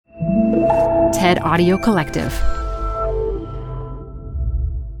TED Audio Collective.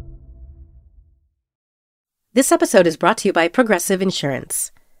 This episode is brought to you by Progressive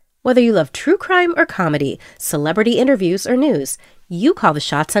Insurance. Whether you love true crime or comedy, celebrity interviews or news, you call the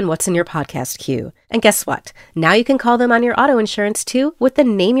shots on what's in your podcast queue. And guess what? Now you can call them on your auto insurance too with the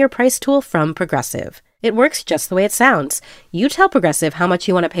Name Your Price tool from Progressive. It works just the way it sounds. You tell Progressive how much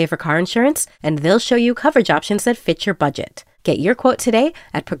you want to pay for car insurance, and they'll show you coverage options that fit your budget. Get your quote today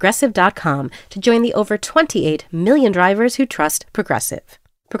at Progressive.com to join the over 28 million drivers who trust Progressive.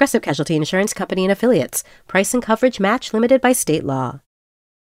 Progressive Casualty Insurance Company and Affiliates. Price and coverage match limited by state law.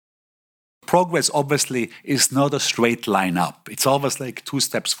 Progress obviously is not a straight line up. It's always like 2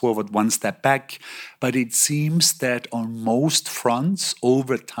 steps forward, 1 step back. But it seems that on most fronts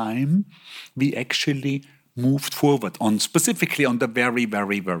over time, we actually moved forward specifically on the very,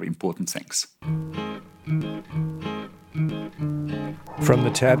 very, very important things. From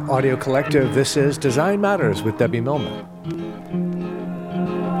the TED Audio Collective, this is Design Matters with Debbie Millman.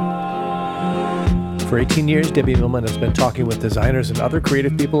 For 18 years, Debbie Millman has been talking with designers and other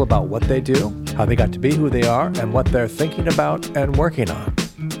creative people about what they do, how they got to be who they are, and what they're thinking about and working on.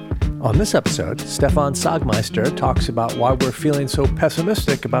 On this episode, Stefan Sagmeister talks about why we're feeling so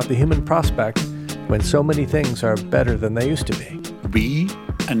pessimistic about the human prospect when so many things are better than they used to be. We,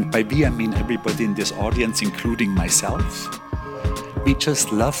 and by we I mean everybody in this audience, including myself, we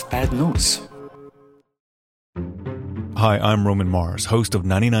just love bad news. Hi, I'm Roman Mars, host of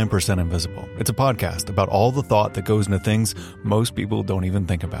 99% Invisible. It's a podcast about all the thought that goes into things most people don't even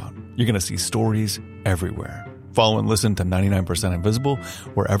think about. You're going to see stories everywhere. Follow and listen to 99% Invisible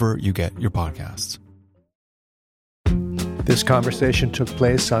wherever you get your podcasts. This conversation took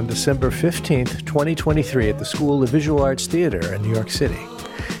place on December 15th, 2023 at the School of Visual Arts Theater in New York City.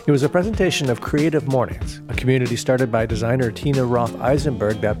 It was a presentation of Creative Mornings, a community started by designer Tina Roth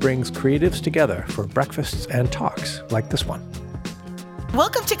Eisenberg that brings creatives together for breakfasts and talks like this one.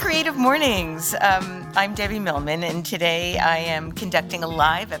 Welcome to Creative Mornings. I'm Debbie Millman, and today I am conducting a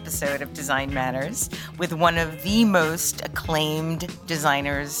live episode of Design Matters with one of the most acclaimed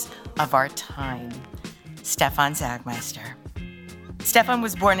designers of our time, Stefan Sagmeister. Stefan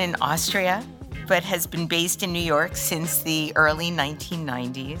was born in Austria, but has been based in New York since the early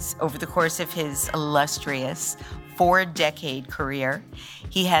 1990s. Over the course of his illustrious 4-decade career,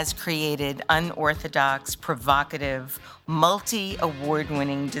 he has created unorthodox, provocative,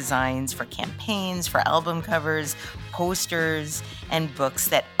 multi-award-winning designs for campaigns, for album covers, posters, and books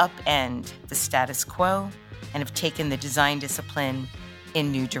that upend the status quo and have taken the design discipline in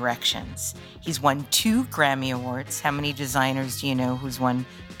new directions. He's won 2 Grammy Awards. How many designers do you know who's won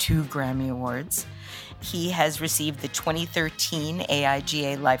 2 Grammy Awards? He has received the 2013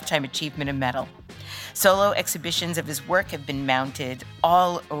 AIGA Lifetime Achievement Medal. Solo exhibitions of his work have been mounted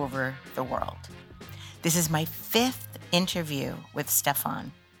all over the world. This is my 5th interview with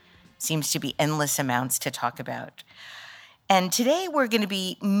Stefan. Seems to be endless amounts to talk about. And today we're going to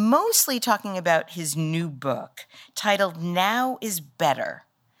be mostly talking about his new book titled Now is Better.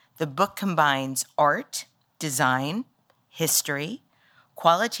 The book combines art, design, history,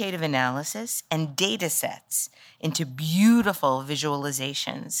 qualitative analysis, and data sets into beautiful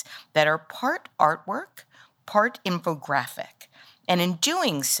visualizations that are part artwork, part infographic. And in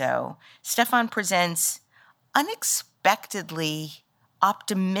doing so, Stefan presents unexpectedly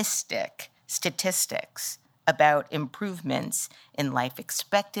optimistic statistics about improvements in life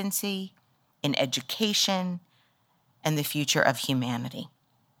expectancy, in education, and the future of humanity.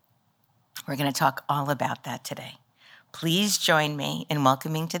 We're going to talk all about that today. Please join me in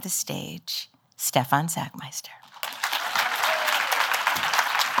welcoming to the stage Stefan Sagmeister.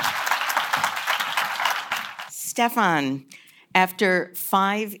 Stefan, after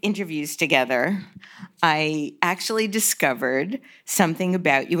 5 interviews together, I actually discovered something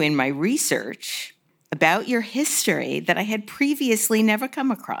about you in my research about your history that I had previously never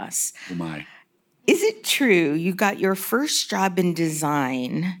come across. Oh my. Is it true you got your first job in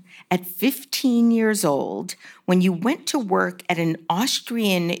design at 15 years old when you went to work at an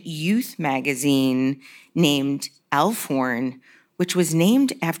Austrian youth magazine named Alphorn, which was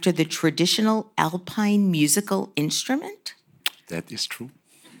named after the traditional Alpine musical instrument? That is true.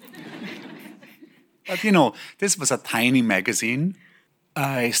 But this was a tiny magazine.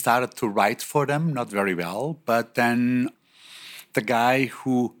 I started to write for them, not very well, but then the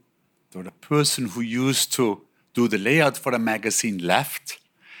person who used to do the layout for the magazine left,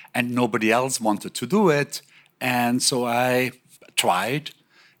 and nobody else wanted to do it, and so I tried,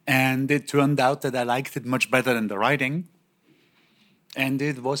 and it turned out that I liked it much better than the writing, and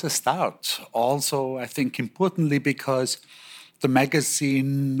it was a start. Also, I think importantly, because the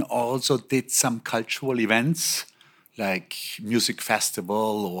magazine also did some cultural events, like music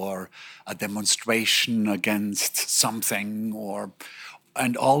festival or a demonstration against something,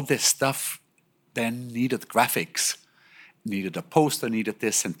 and all this stuff then needed graphics, needed a poster, needed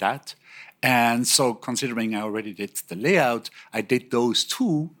this and that. And so considering I already did the layout, I did those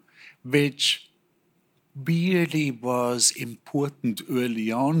two, which really was important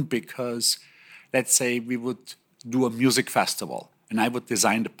early on because, let's say, we would do a music festival and I would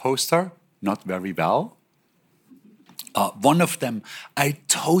design the poster, not very well. One of them I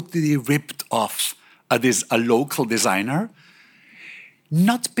totally ripped off a local designer,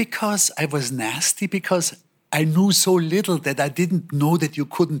 not because I was nasty, because I knew so little that I didn't know that you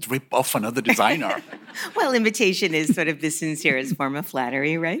couldn't rip off another designer. Well, imitation is sort of the sincerest form of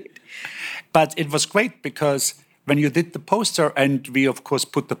flattery, right? But it was great because when you did the poster, and we, of course,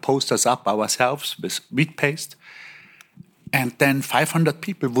 put the posters up ourselves with wheat paste, and then 500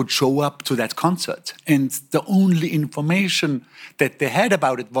 people would show up to that concert. And the only information that they had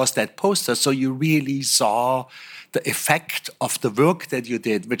about it was that poster. So you really saw the effect of the work that you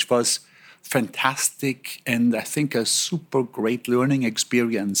did, which was fantastic and I think a super great learning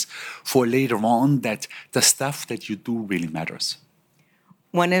experience for later on, that the stuff that you do really matters.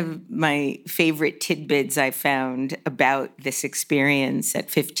 One of my favorite tidbits I found about this experience at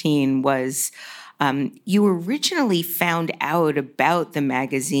 15 was you originally found out about the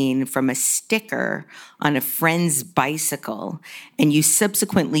magazine from a sticker on a friend's bicycle, and you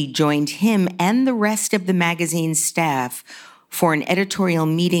subsequently joined him and the rest of the magazine staff for an editorial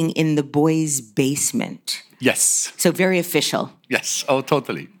meeting in the boys' basement. Yes. So very official. Yes. Oh,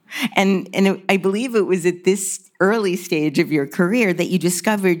 totally. And I believe it was at this early stage of your career that you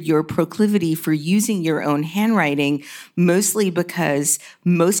discovered your proclivity for using your own handwriting, mostly because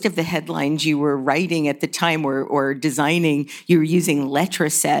most of the headlines you were writing at the time or designing, you were using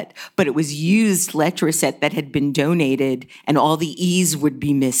Letraset, but it was used Letraset that had been donated, and all the E's would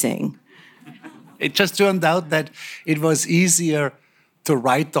be missing. It just turned out that it was easier to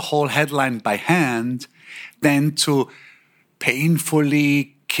write the whole headline by hand than to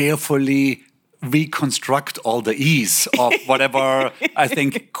painfully, carefully reconstruct all the E's of whatever. I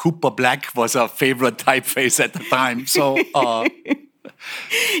think Cooper Black was a favorite typeface at the time. So,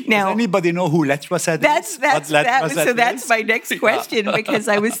 now, does anybody know who Letraset is? That's my next question, because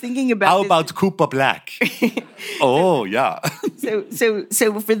I was thinking about How about Cooper Black? Oh, yeah.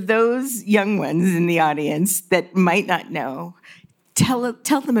 So for those young ones in the audience that might not know, tell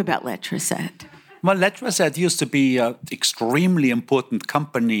them about Letraset. Well, Letraset used to be an extremely important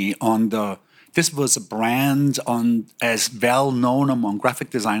company this was a brand as well known among graphic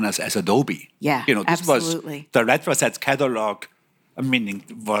designers as Adobe. Yeah, this absolutely. was the Letraset catalog. Meaning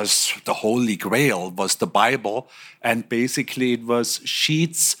was the Holy Grail, was the Bible, and basically it was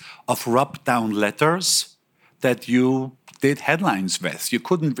sheets of rubbed-down letters that you did headlines with.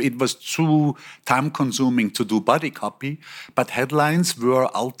 It was too time-consuming to do body copy, but headlines were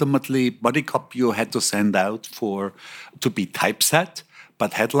ultimately body copy you had to send out to be typeset,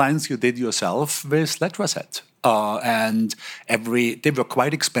 but headlines you did yourself with Letraset. And they were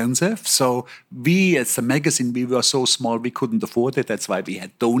quite expensive. So we, as a magazine, we were so small we couldn't afford it. That's why we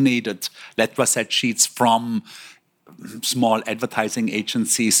had donated Letraset sheets from small advertising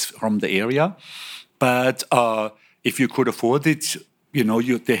agencies from the area. But if you could afford it,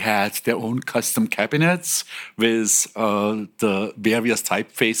 they had their own custom cabinets with the various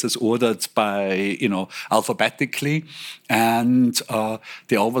typefaces ordered by, alphabetically. And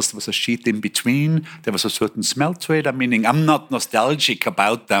there always was a sheet in between. There was a certain smell to it. Meaning, I'm not nostalgic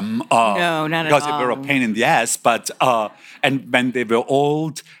about them. No, not at all. Because they were a pain in the ass. But, and when they were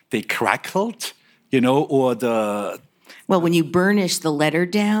old, they crackled, Well, when you burnish the letter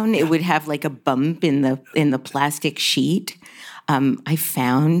down, it would have like a bump in the plastic sheet. I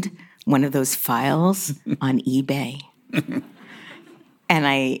found one of those files on eBay, and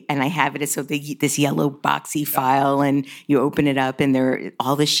I have it as this yellow boxy file, and you open it up, and there are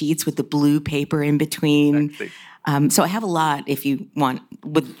all the sheets with the blue paper in between. Exactly. So I have a lot if you want.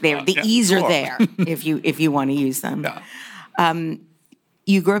 The E's are there if you want to use them. Yeah.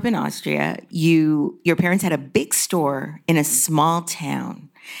 You grew up in Austria. Your parents had a big store in a small town.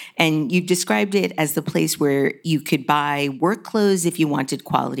 And you've described it as the place where you could buy work clothes if you wanted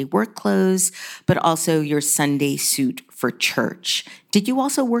quality work clothes, but also your Sunday suit for church. Did you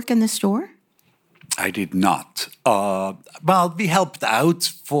also work in the store? I did not. Well, we helped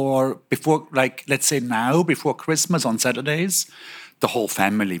out before Christmas on Saturdays. The whole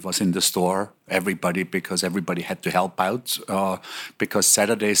family was in the store, because everybody had to help out, because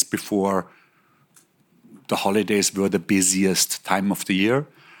Saturdays before the holidays were the busiest time of the year.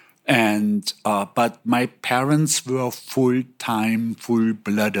 And but my parents were full-time,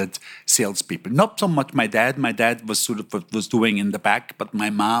 full-blooded salespeople. Not so much my dad. My dad was was doing in the back, but my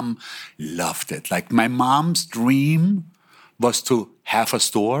mom loved it. Like my mom's dream was to have a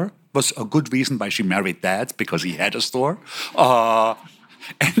store. Was a good reason why she married Dad, because he had a store.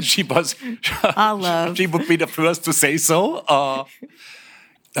 And she was, she would be the first to say so.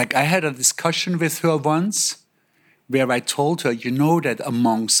 Like I had a discussion with her once where I told her, you know that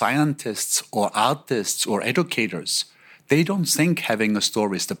among scientists or artists or educators, they don't think having a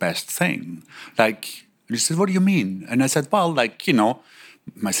store is the best thing. Like, she said, what do you mean? And I said, well, like, you know,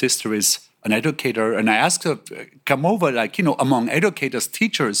 my sister is an educator, and I asked her, come over, like, you know, among educators,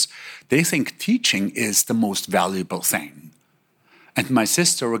 teachers, they think teaching is the most valuable thing. And my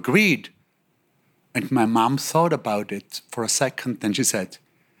sister agreed. And my mom thought about it for a second, and she said,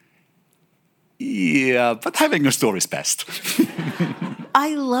 yeah, but having a store is best.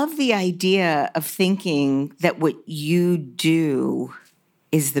 I love the idea of thinking that what you do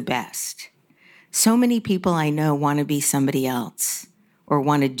is the best. So many people I know want to be somebody else or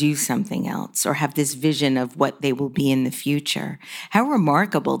want to do something else or have this vision of what they will be in the future. How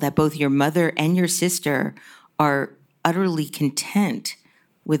remarkable that both your mother and your sister are utterly content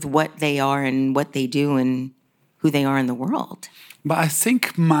with what they are and what they do and who they are in the world. But I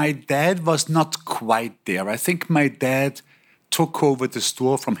think my dad was not quite there. I think my dad took over the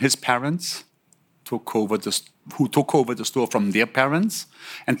store from his parents, who took over the store from their parents.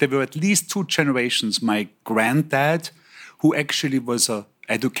 And there were at least 2 generations. My granddad, who actually was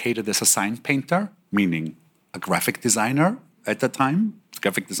educated as a sign painter, meaning a graphic designer at the time.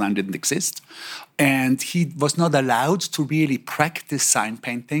 Graphic design didn't exist. And he was not allowed to really practice sign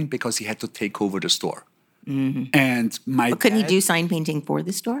painting because he had to take over the store. Mm-hmm. And but couldn't he do sign painting for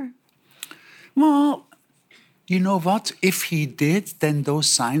the store? Well, you know what? If he did, then those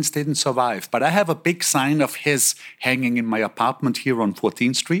signs didn't survive. But I have a big sign of his hanging in my apartment here on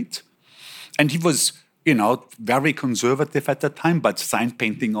 14th Street. And he was, you know, very conservative at the time, but sign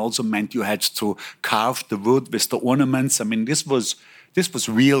painting also meant you had to carve the wood with the ornaments. I mean, this was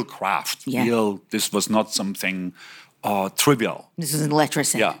real craft. Yeah. This was not something trivial. This was an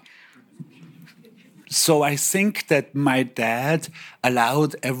electricity. Yeah. So I think that my dad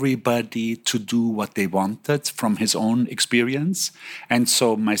allowed everybody to do what they wanted from his own experience. And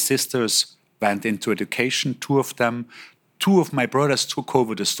so my sisters went into education, 2 of them. 2 of my brothers took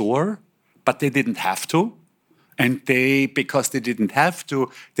over the store, but they didn't have to. And because they didn't have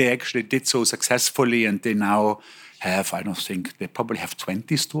to, they actually did so successfully, and they now have, I don't think, they probably have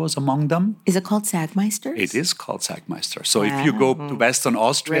 20 stores among them. Is it called Sagmeisters? It is called Sagmeister. So if you go to Western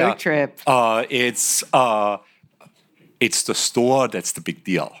Austria, road trip. It's the store that's the big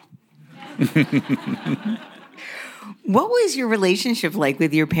deal. What was your relationship like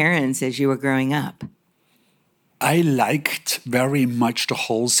with your parents as you were growing up? I liked very much the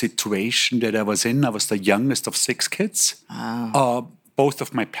whole situation that I was in. I was the youngest of 6 kids. Oh. Both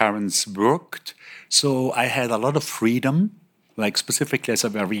of my parents worked. So I had a lot of freedom, like specifically as a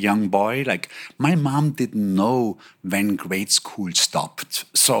very young boy. Like my mom didn't know when grade school stopped.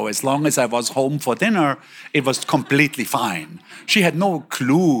 So as long as I was home for dinner, it was completely fine. She had no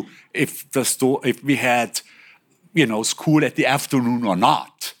clue if we had, you know, school at the afternoon or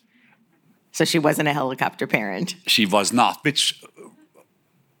not. So she wasn't a helicopter parent. She was not, which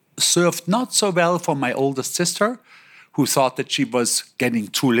served not so well for my oldest sister, who thought that she was getting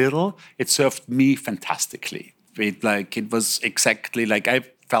too little. It served me fantastically. It was exactly like I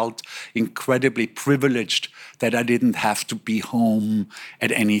felt incredibly privileged that I didn't have to be home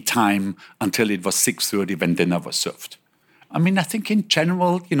at any time until it was 6:30 when dinner was served. I mean, I think in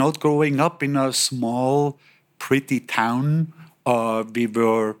general, you know, growing up in a small, pretty town, we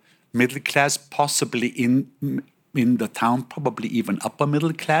were middle class, possibly in the town, probably even upper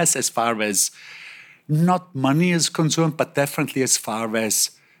middle class as far as not money is concerned, but definitely as far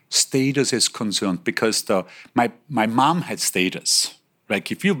as status is concerned, because my mom had status.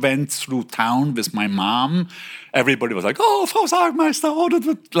 Like if you went through town with my mom, everybody was like, "Oh, Frau Sagmeister,"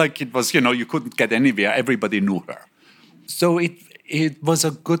 like it was, you know, you couldn't get anywhere. Everybody knew her. So it was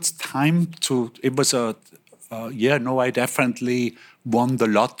a good time I definitely won the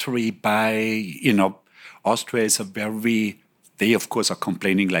lottery by, you know, Austria is they of course are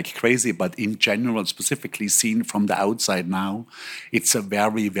complaining like crazy, but in general, specifically seen from the outside now, it's a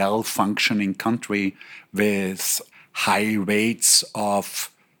very well-functioning country with high rates of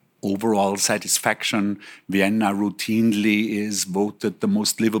overall satisfaction. Vienna routinely is voted the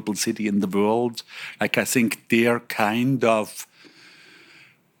most livable city in the world. Like I think their kind of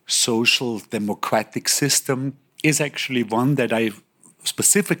social democratic system is actually one that I,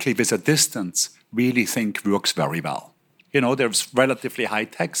 specifically with a distance, really think works very well. There's relatively high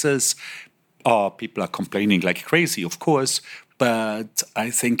taxes. People are complaining like crazy, of course, but I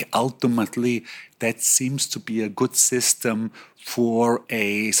think ultimately that seems to be a good system for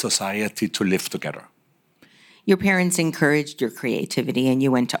a society to live together. Your parents encouraged your creativity and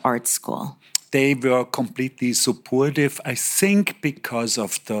you went to art school. They were completely supportive, I think because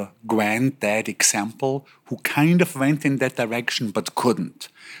of the granddad example, who kind of went in that direction but couldn't.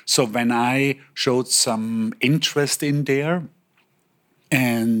 So when I showed some interest in there,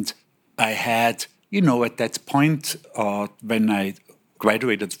 and I had, at that point, when I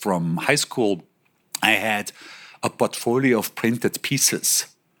graduated from high school, I had a portfolio of printed pieces.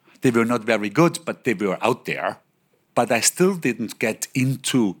 They were not very good, but they were out there. But I still didn't get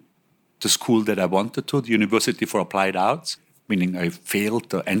into the school that I wanted to, the University for Applied Arts, meaning I failed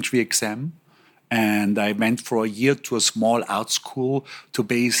the entry exam. And I went for a year to a small art school to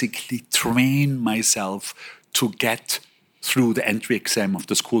basically train myself to get through the entry exam of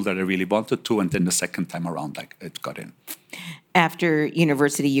the school that I really wanted to. And then the second time around, I got in. After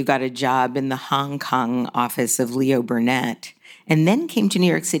university, you got a job in the Hong Kong office of Leo Burnett, and then came to New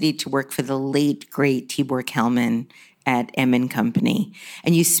York City to work for the late, great Tibor Kalman at M & Company.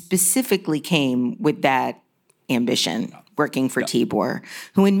 And you specifically came with that ambition, working for Tibor,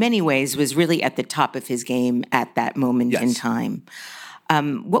 who in many ways was really at the top of his game at that moment in time.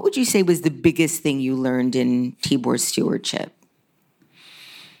 What would you say was the biggest thing you learned in Tibor's stewardship?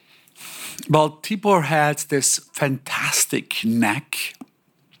 Well, Tibor had this fantastic knack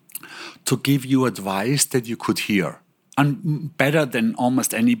to give you advice that you could hear, and better than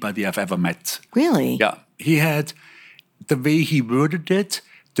almost anybody I've ever met. Really? Yeah. He had the way he worded it,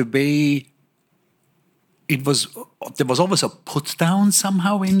 the way there was always a put down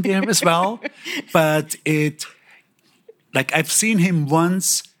somehow in there as well. But I've seen him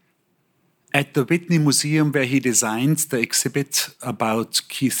once at the Whitney Museum where he designed the exhibit about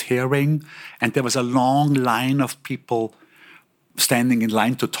Keith Haring, and there was a long line of people standing in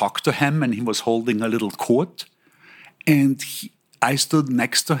line to talk to him, and he was holding a little quote. And I stood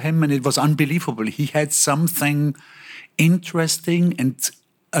next to him, and it was unbelievable. He had something interesting and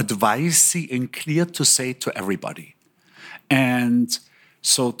advicey and clear to say to everybody. And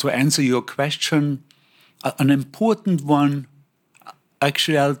so to answer your question, an important one,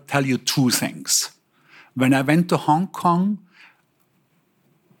 actually I'll tell you two things. When I went to Hong Kong,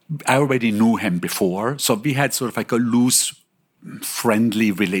 I already knew him before, so we had sort of like a loose,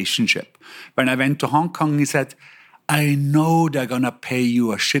 friendly relationship. When I went to Hong Kong, he said, I know they're going to pay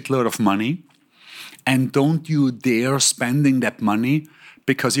you a shitload of money, and don't you dare spending that money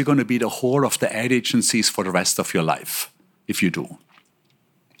because you're going to be the whore of the ad agencies for the rest of your life if you do.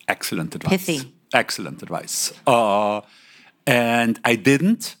 Excellent advice. Pithy. Excellent advice. And I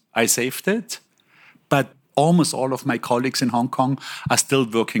didn't. I saved it. But almost all of my colleagues in Hong Kong are still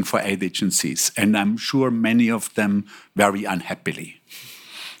working for ad agencies, and I'm sure many of them very unhappily.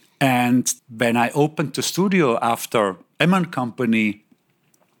 And when I opened the studio after M & Company,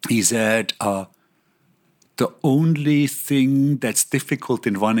 he said, the only thing that's difficult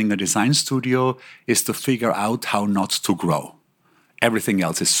in running a design studio is to figure out how not to grow. Everything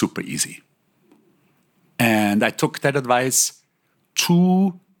else is super easy. And I took that advice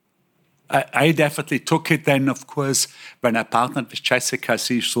I definitely took it then, of course, when I partnered with Jessica,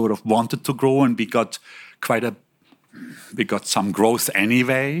 she sort of wanted to grow, and we got some growth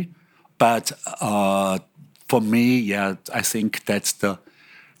anyway. But for me, I think that's the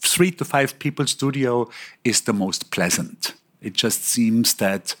 3 to 5 people studio is the most pleasant. It just seems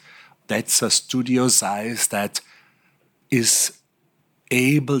that that's a studio size that is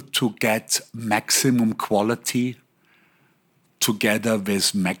able to get maximum quality together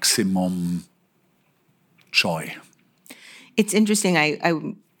with maximum joy. It's interesting.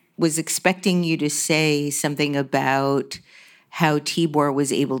 I was expecting you to say something about how Tibor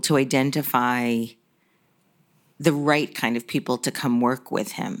was able to identify the right kind of people to come work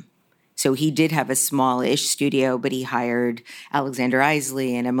with him. So he did have a small-ish studio, but he hired Alexander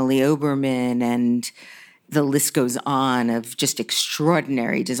Isley and Emily Oberman, and the list goes on of just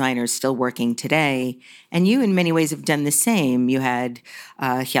extraordinary designers still working today. And you, in many ways, have done the same. You had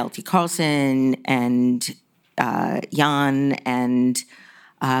Hjalti Karlsson and Jan and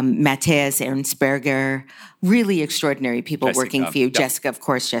Matthias Ernstberger, really extraordinary people Jessica, working for you. yeah. Jessica, of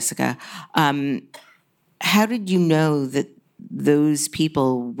course, Jessica. How did you know that those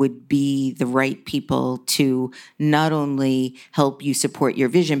people would be the right people to not only help you support your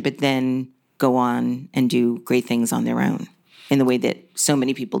vision, but then go on and do great things on their own? in the way that so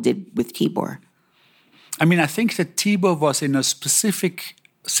many people did with Tibor? I mean, I think that Tibor was in a specific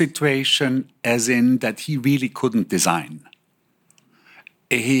situation, as in that he really couldn't design.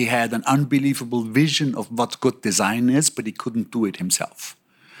 He had an unbelievable vision of what good design is, but he couldn't do it himself.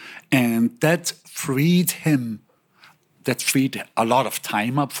 And that freed a lot of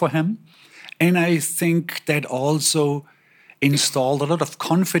time up for him. And I think that also installed a lot of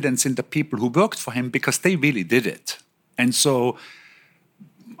confidence in the people who worked for him, because they really did it. And so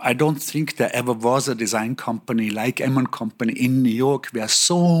I don't think there ever was a design company like M & Company in New York where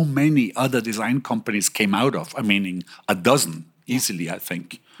so many other design companies came out of. I mean, a dozen easily, I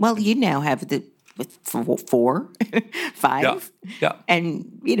think. Well, you now have four, five, yeah.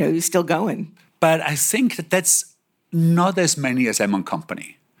 And, you're still going. But I think that that's not as many as M &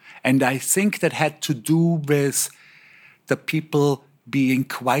 Company. And I think that had to do with the people being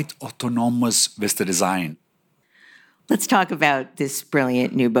quite autonomous with the design. Let's talk about this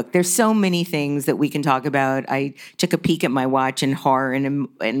brilliant new book. There's so many things that we can talk about. I took a peek at my watch in horror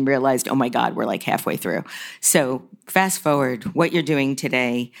and realized, oh my God, we're like halfway through. So fast forward, what you're doing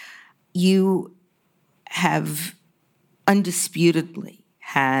today, you have undisputedly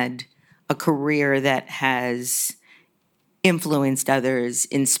had a career that has influenced others,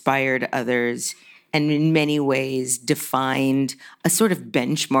 inspired others, and in many ways defined a sort of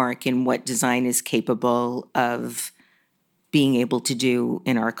benchmark in what design is capable of being able to do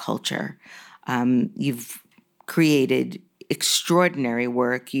in our culture. You've created extraordinary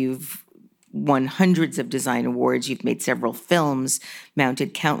work. You've won hundreds of design awards. You've made several films,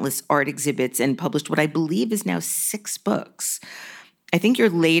 mounted countless art exhibits, and published what I believe is now 6 books. I think your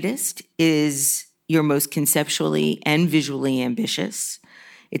latest is your most conceptually and visually ambitious.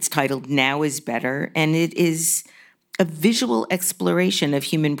 It's titled Now is Better, and it is a visual exploration of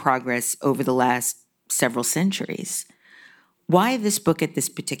human progress over the last several centuries. Why this book at this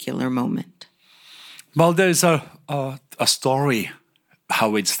particular moment? Well, there's a story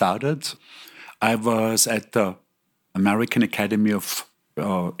how it started. I was at the American Academy of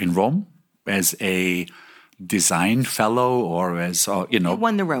in Rome as a design fellow, or as You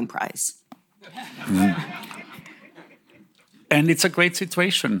won the Rome Prize. And it's a great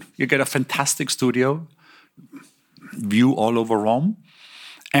situation. You get a fantastic studio, view all over Rome.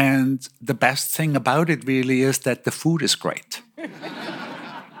 And the best thing about it really is that the food is great.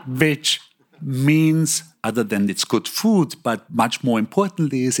 Which means, other than it's good food, but much more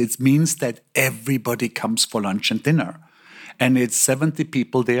importantly is it means that everybody comes for lunch and dinner. And it's 70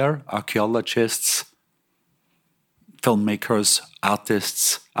 people there, archaeologists, filmmakers,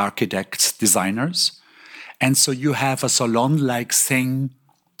 artists, architects, designers. And so you have a salon-like thing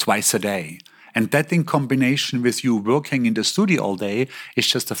twice a day. And that in combination with you working in the studio all day is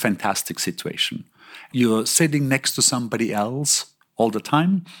just a fantastic situation. You're sitting next to somebody else all the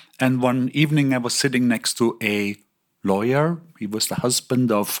time. And one evening I was sitting next to a lawyer. He was the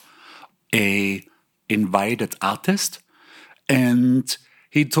husband of an invited artist. And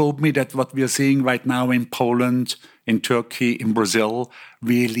he told me that what we are seeing right now in Poland, in Turkey, in Brazil,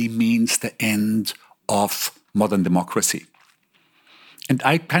 really means the end of modern democracy. And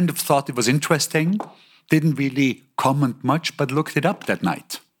I kind of thought it was interesting, didn't really comment much, but looked it up that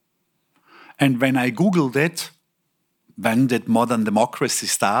night. And when I Googled it, when did modern democracy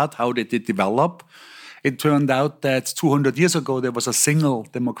start? How did it develop? It turned out that 200 years ago, there was a single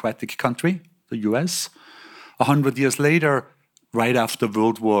democratic country, the US. 100 years later, right after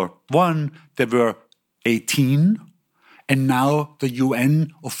World War I, there were 18. And now the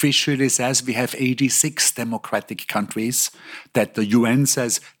UN officially says we have 86 democratic countries, that the UN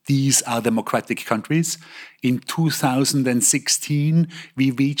says these are democratic countries. In 2016,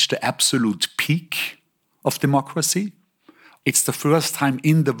 we reached the absolute peak of democracy. It's the first time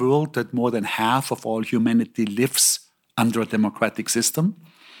in the world that more than half of all humanity lives under a democratic system.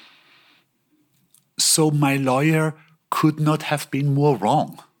 So my lawyer could not have been more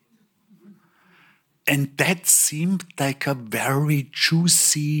wrong. And that seemed like a very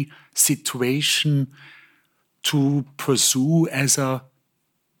juicy situation to pursue as a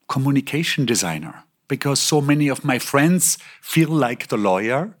communication designer, because so many of my friends feel like the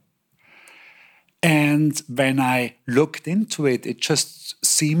lawyer. And when I looked into it, it just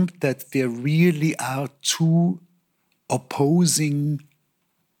seemed that there really are two opposing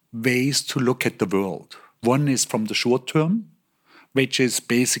ways to look at the world. One is from the short term, which is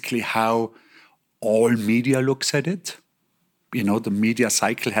basically how all media looks at it. You know, the media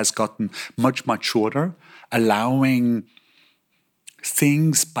cycle has gotten much, much shorter, allowing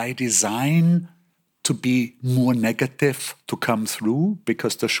things by design to to be more negative to come through,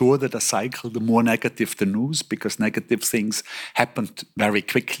 because the shorter the cycle, the more negative the news, because negative things happened very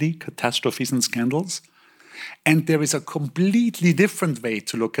quickly, catastrophes and scandals. And there is a completely different way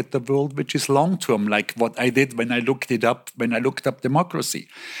to look at the world, which is long-term, like what I did when I looked up democracy.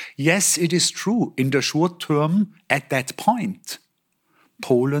 Yes, it is true. In the short term, at that point,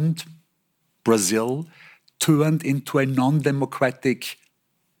 Poland, Brazil turned into a non-democratic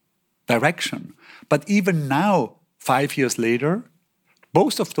direction. But even now, 5 years later,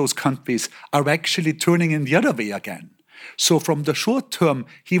 both of those countries are actually turning in the other way again. So from the short term,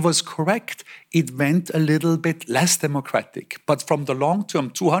 he was correct. It went a little bit less democratic. But from the long term,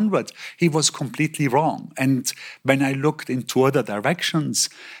 200, he was completely wrong. And when I looked into other directions,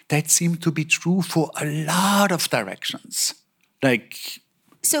 that seemed to be true for a lot of directions.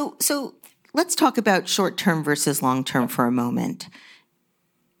 So let's talk about short-term versus long-term for a moment.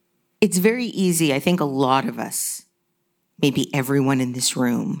 It's very easy. I think a lot of us, maybe everyone in this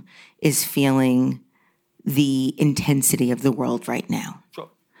room, is feeling the intensity of the world right now. Sure.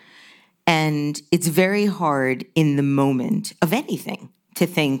 And it's very hard in the moment of anything to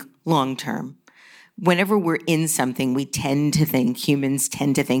think long-term. Whenever we're in something, humans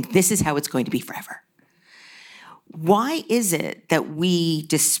tend to think, this is how it's going to be forever. Why is it that we,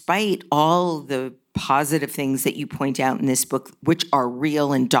 despite all the positive things that you point out in this book, which are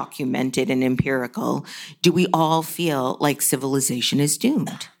real and documented and empirical, do we all feel like civilization is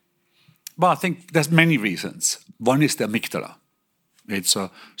doomed? Well, I think there's many reasons. One is the amygdala. It's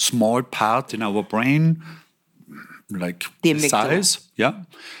a small part in our brain, like the size,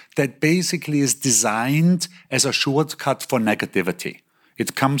 that basically is designed as a shortcut for negativity.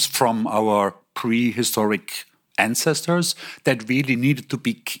 It comes from our prehistoric ancestors that really needed to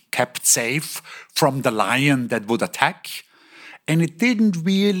be kept safe from the lion that would attack. And it didn't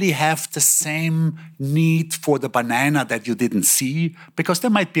really have the same need for the banana that you didn't see, because there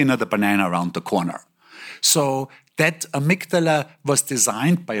might be another banana around the corner. So that amygdala was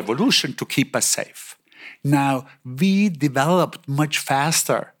designed by evolution to keep us safe. Now, we developed much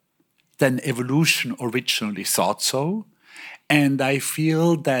faster than evolution originally thought so. And I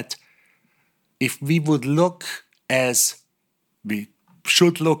feel that if we would look as we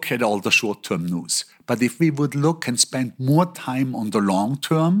should look at all the short-term news, but if we would look and spend more time on the long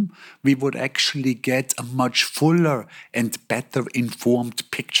term, we would actually get a much fuller and better informed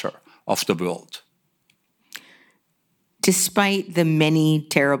picture of the world. Despite the many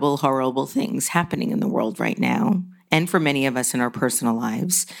terrible, horrible things happening in the world right now, and for many of us in our personal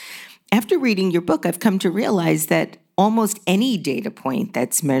lives, after reading your book, I've come to realize that almost any data point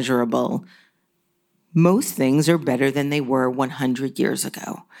that's measurable, most things are better than they were 100 years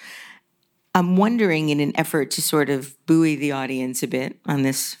ago. I'm wondering, in an effort to sort of buoy the audience a bit on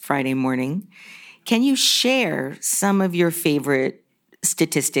this Friday morning, can you share some of your favorite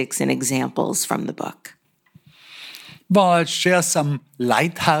statistics and examples from the book? Well, I'll share some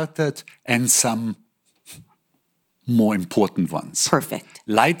lighthearted and some more important ones. Perfect.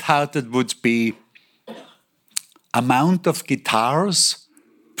 Lighthearted would be amount of guitars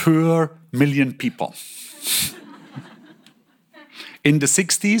per million people. In the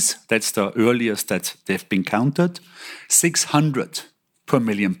 60s, that's the earliest that they've been counted, 600 per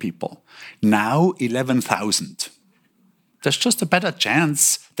million people. Now, 11,000. There's just a better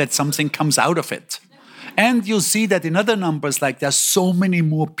chance that something comes out of it. And you'll see that in other numbers, like there's so many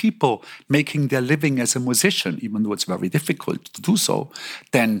more people making their living as a musician, even though it's very difficult to do so,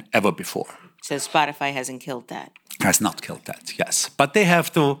 than ever before. So Spotify hasn't killed that. Has not killed that, yes. But they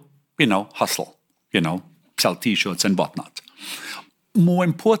have to, hustle, sell T-shirts and whatnot. More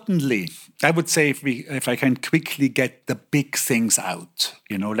importantly, I would say if I can quickly get the big things out,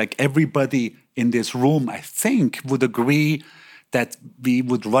 like everybody in this room, I think, would agree that we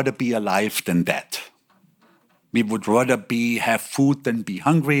would rather be alive than dead. We would rather have food than be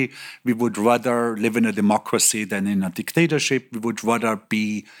hungry. We would rather live in a democracy than in a dictatorship. We would rather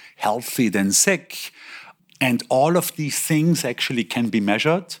be healthy than sick. And all of these things actually can be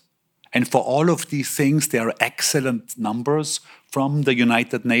measured. And for all of these things, there are excellent numbers from the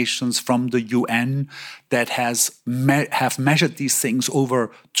United Nations, from the UN, that have measured these things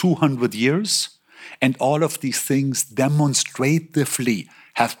over 200 years. And all of these things demonstratively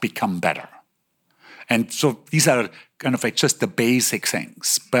have become better. And so these are kind of like just the basic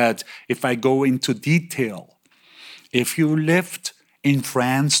things. But if I go into detail, if you lived in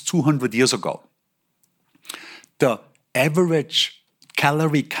France 200 years ago, the average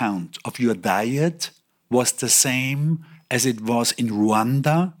calorie count of your diet was the same as it was in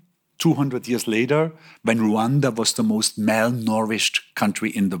Rwanda 200 years later, when Rwanda was the most malnourished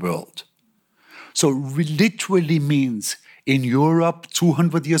country in the world. So literally means in Europe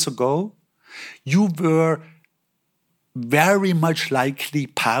 200 years ago, you were very much likely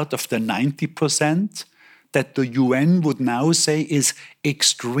part of the 90% that the UN would now say is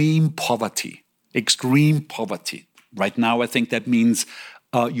extreme poverty. Extreme poverty. Right now, I think that means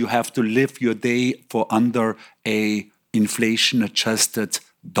you have to live your day for under a inflation-adjusted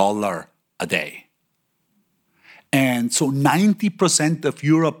 $1 a day. And so 90% of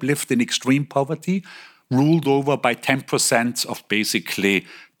Europe lived in extreme poverty, ruled over by 10% of basically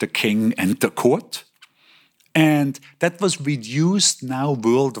the king and the court. And that was reduced now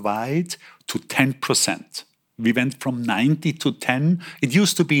worldwide to 10%. We went from 90 to 10. It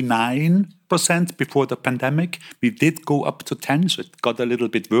used to be 9% before the pandemic. We did go up to 10, so it got a little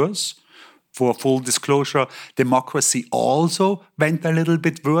bit worse. For full disclosure, democracy also went a little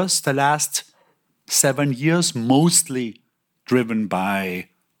bit worse the last 7 years, mostly driven by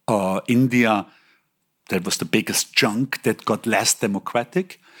India. That was the biggest chunk that got less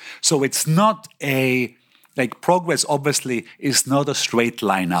democratic. So it's not progress obviously is not a straight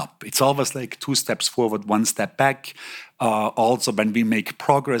line up. It's always like 2 steps forward, 1 step back. Also, when we make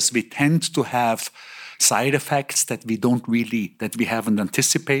progress, we tend to have side effects that we haven't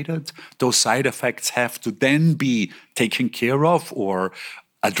anticipated. Those side effects have to then be taken care of or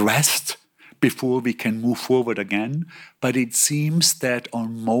addressed before we can move forward again. But it seems that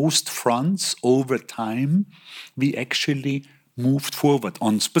on most fronts over time, we actually moved forward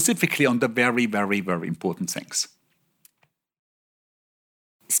specifically on the very, very, very important things.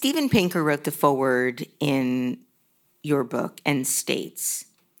 Steven Pinker wrote the foreword in your book and states,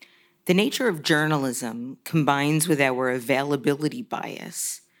 "The nature of journalism combines with our availability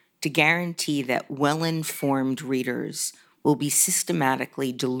bias to guarantee that well-informed readers will be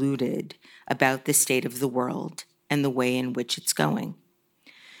systematically deluded about the state of the world and the way in which it's going.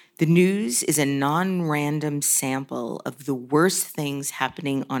 The news is a non-random sample of the worst things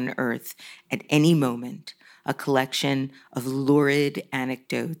happening on Earth at any moment, a collection of lurid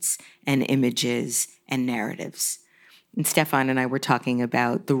anecdotes and images and narratives." And Stefan and I were talking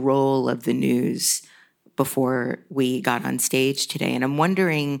about the role of the news before we got on stage today. And I'm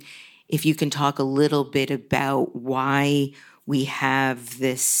wondering if you can talk a little bit about why we have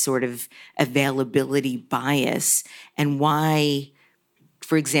this sort of availability bias and why,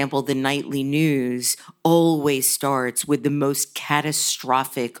 for example, the nightly news always starts with the most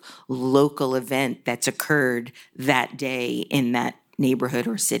catastrophic local event that's occurred that day in that neighborhood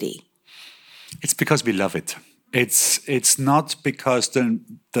or city. It's because we love it. It's not because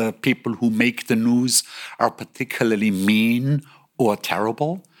the people who make the news are particularly mean or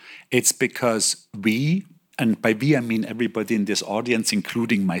terrible. It's because we, and by we I mean everybody in this audience,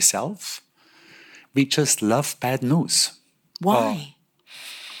 including myself, we just love bad news. Why?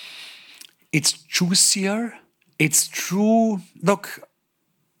 It's juicier. It's true. Look,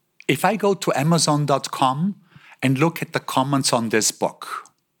 if I go to Amazon.com and look at the comments on this book,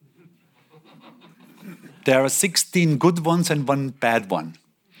 there are 16 good ones and 1 bad one.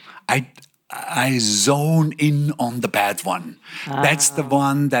 I zone in on the bad one. That's the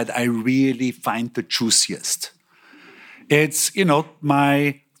one that I really find the juiciest. It's,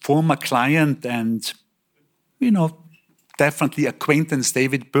 my former client and, definitely acquaintance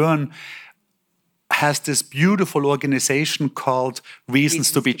David Byrne has this beautiful organization called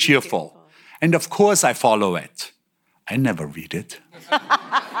Reasons to be Cheerful. And of course I follow it. I never read it.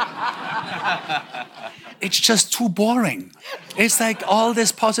 It's just too boring. It's like all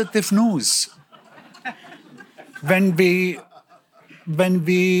this positive news. When we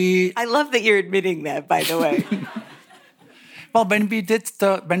I love that you're admitting that, by the way. Well, when we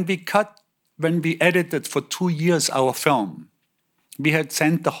edited for 2 years our film, we had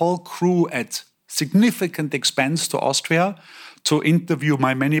sent the whole crew at significant expense to Austria to interview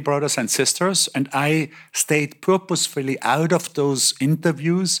my many brothers and sisters. And I stayed purposefully out of those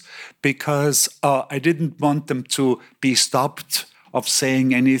interviews because I didn't want them to be stopped of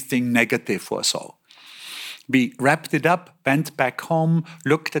saying anything negative or so. We wrapped it up, went back home,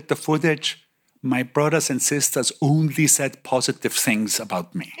 looked at the footage. My brothers and sisters only said positive things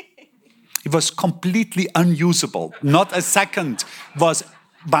about me. It was completely unusable. Not a second was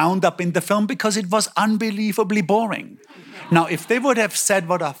wound up in the film because it was unbelievably boring. Now, if they would have said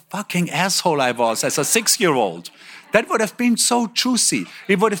what a fucking asshole I was as a 6-year-old, that would have been so juicy.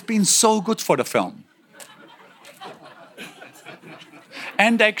 It would have been so good for the film.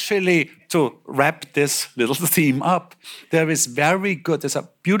 And actually, to wrap this little theme up, there's a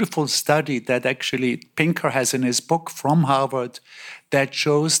beautiful study that actually Pinker has in his book from Harvard that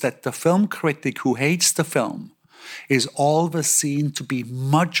shows that the film critic who hates the film is always seen to be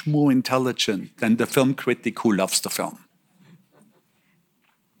much more intelligent than the film critic who loves the film.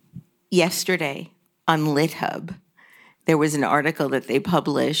 Yesterday on LitHub, there was an article that they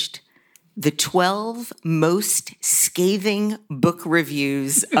published, the 12 most scathing book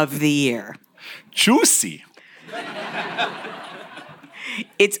reviews of the year. Juicy.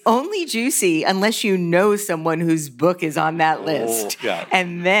 It's only juicy unless you know someone whose book is on that list. Oh, yeah.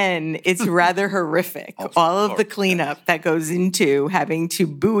 And then it's rather horrific. All of the cleanup that goes into having to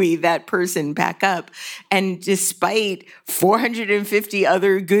buoy that person back up. And despite 450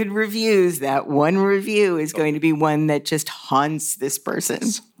 other good reviews, that one review is going to be one that just haunts this person.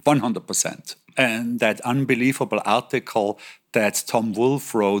 100%. And that unbelievable article that Tom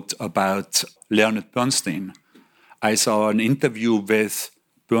Wolfe wrote about Leonard Bernstein. I saw an interview with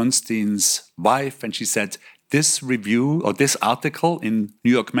Bernstein's wife, and she said this review or this article in New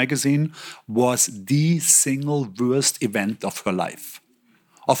York Magazine was the single worst event of her life,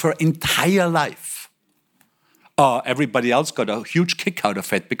 of her entire life. Everybody else got a huge kick out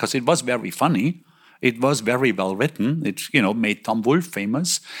of it because it was very funny. It was very well written. It, made Tom Wolfe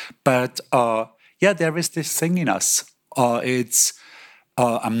famous. But there is this thing in us.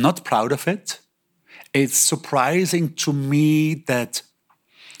 I'm not proud of it. It's surprising to me that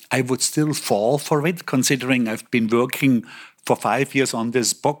I would still fall for it, considering I've been working for 5 years on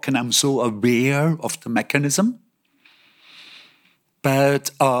this book and I'm so aware of the mechanism.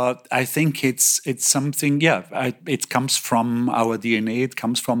 But I think it's something, it comes from our DNA, it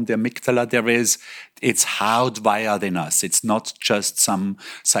comes from the amygdala. It's hardwired in us. It's not just some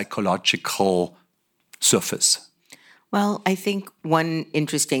psychological surface. Well, I think one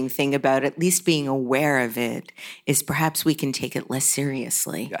interesting thing about at least being aware of it is perhaps we can take it less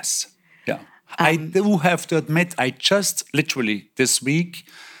seriously. Yes. Yeah. I do have to admit, I just literally this week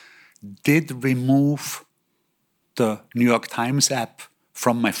did remove the New York Times app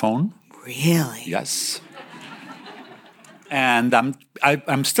from my phone. Really? Yes. And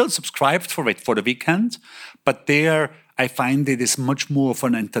I'm still subscribed for it for the weekend, but there I find it is much more of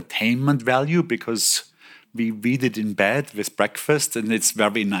an entertainment value because we read it in bed with breakfast, and it's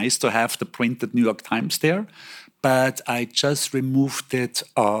very nice to have the printed New York Times there. But I just removed it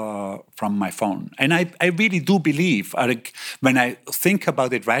from my phone. And I really do believe, when I think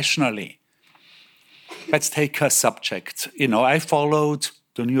about it rationally, let's take a subject. I followed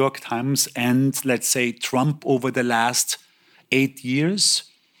the New York Times and, let's say, Trump over the last 8 years,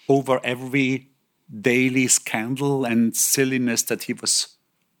 over every daily scandal and silliness that he was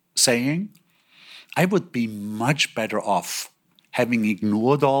saying. I would be much better off having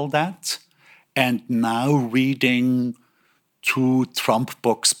ignored all that and now reading 2 Trump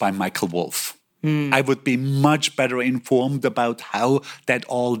books by Michael Wolff. I would be much better informed about how that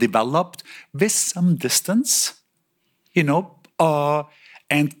all developed with some distance,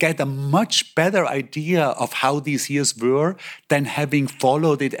 and get a much better idea of how these years were than having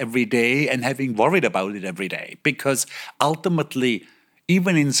followed it every day and having worried about it every day. Because ultimately,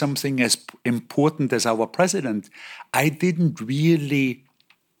 even in something as important as our president, I didn't really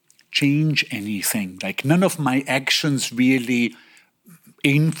change anything. Like none of my actions really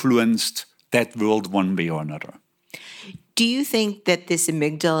influenced that world one way or another. Do you think that this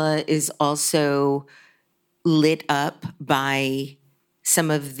amygdala is also lit up by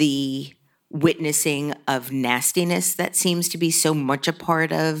some of the witnessing of nastiness that seems to be so much a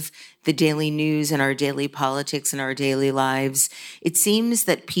part of the daily news and our daily politics and our daily lives? It seems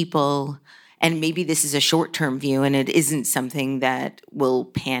that people, and maybe this is a short-term view and it isn't something that will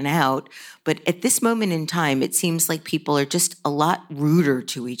pan out, but at this moment in time, it seems like people are just a lot ruder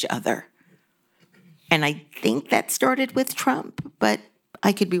to each other. And I think that started with Trump, but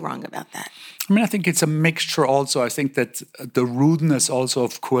I could be wrong about that. I think it's a mixture also. I think that the rudeness also,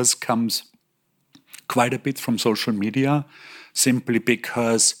 of course, comes quite a bit from social media, simply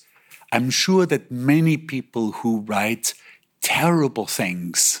because I'm sure that many people who write terrible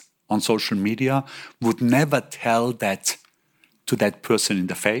things on social media would never tell that to that person in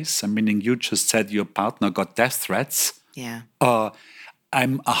the face. You just said your partner got death threats. Yeah.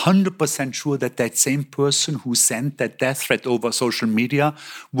 I'm 100% sure that that same person who sent that death threat over social media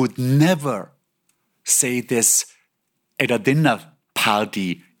would never say this at a dinner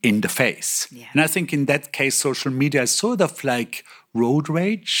party in the face. Yeah. And I think in that case, social media is sort of like road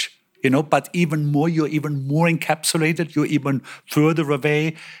rage, but even more, you're even more encapsulated, you're even further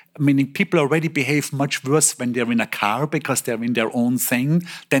away. Meaning people already behave much worse when they're in a car because they're in their own thing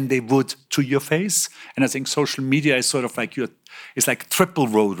than they would to your face. And I think social media is sort of like it's like triple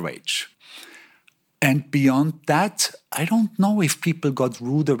road rage. And beyond that, I don't know if people got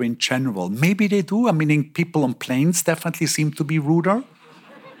ruder in general. Maybe they do. I mean, people on planes definitely seem to be ruder.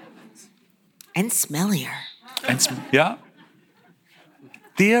 And smellier. Yeah.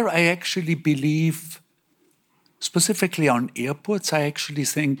 There, I actually believe, specifically on airports, I actually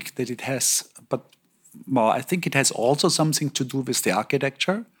think that it has, I think it has also something to do with the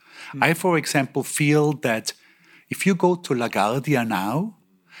architecture. I, for example, feel that if you go to LaGuardia now,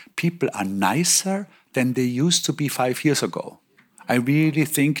 people are nicer than they used to be 5 years ago. I really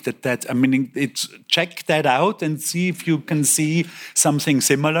think check that out and see if you can see something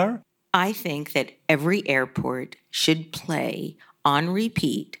similar. I think that every airport should play on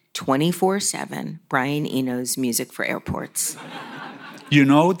repeat 24/7 Brian Eno's Music for Airports. You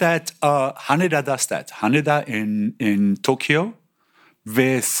know that Haneda does that. Haneda in Tokyo,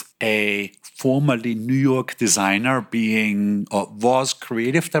 with a formerly New York designer was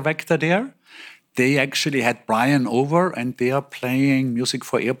creative director there. They actually had Brian over and they are playing Music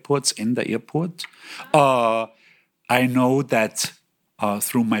for Airports in the airport. I know that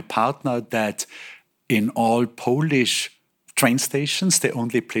through my partner that in all Polish train stations, they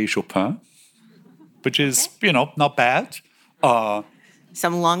only play Chopin, which is, not bad.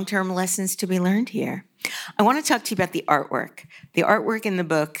 Some long-term lessons to be learned here. I want to talk to you about the artwork. The artwork in the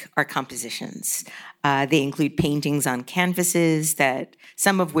book are compositions. They include paintings on canvases,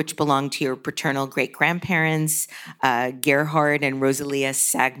 some of which belong to your paternal great-grandparents, Gerhard and Rosalia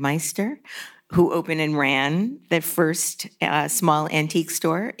Sagmeister, who opened and ran the first small antique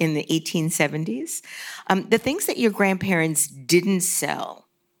store in the 1870s. The things that your grandparents didn't sell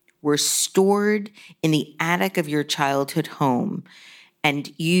were stored in the attic of your childhood home,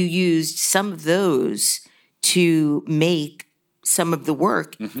 and you used some of those to make some of the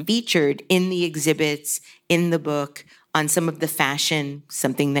work featured in the exhibits, in the book, on some of the fashion,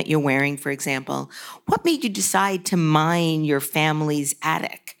 something that you're wearing, for example. What made you decide to mine your family's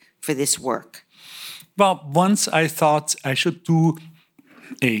attic for this work? Well, once I thought I should do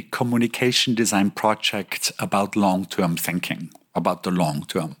a communication design project about long-term thinking, about the long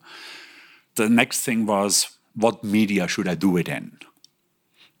term. The next thing was, what media should I do it in?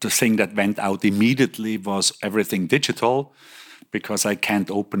 The thing that went out immediately was everything digital, because I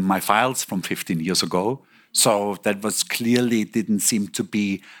can't open my files from 15 years ago. So that was clearly didn't seem to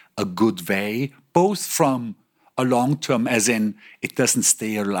be a good way, both from a long term, as in it doesn't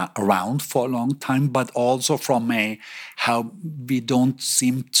stay around for a long time, but also from how we don't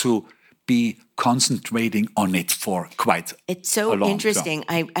seem to be concentrating on it for quite It's so a long interesting.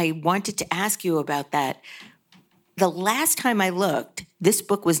 I wanted to ask you about that. The last time I looked, this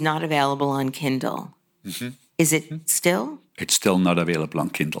book was not available on Kindle. Mm-hmm. Is it still? It's still not available on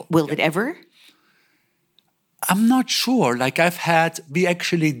Kindle. Will it ever? I'm not sure. We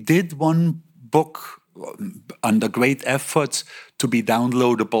actually did one book under great efforts to be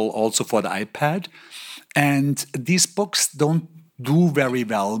downloadable also for the iPad. And these books don't do very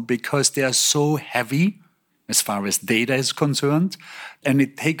well because they are so heavy as far as data is concerned, and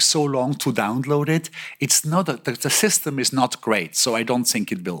it takes so long to download it. It's not the system is not great, so I don't think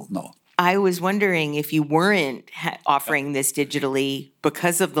it will. No. I was wondering if you weren't offering this digitally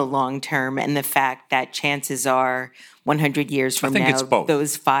because of the long term and the fact that chances are 100 years from now,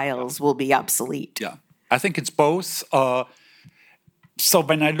 those files will be obsolete. Yeah, I think it's both. So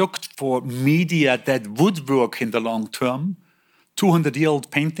when I looked for media that would work in the long term, 200-year-old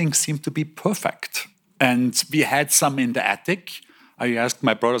paintings seem to be perfect. And we had some in the attic. I asked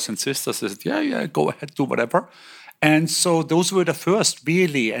my brothers and sisters, I said, yeah, go ahead, do whatever. And so those were the first,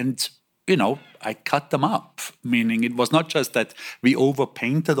 really. And, I cut them up, meaning it was not just that we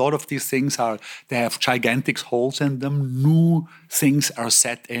overpainted. All of these things they have gigantic holes in them. New things are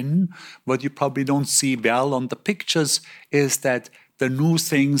set in. What you probably don't see well on the pictures is that the new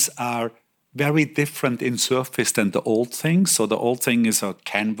things are very different in surface than the old thing. So the old thing is a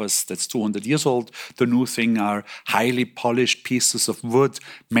canvas that's 200 years old. The new thing are highly polished pieces of wood,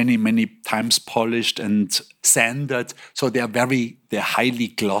 many, many times polished and sanded. So they're highly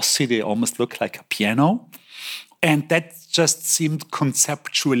glossy. They almost look like a piano. And that just seemed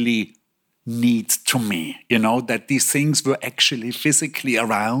conceptually neat to me, that these things were actually physically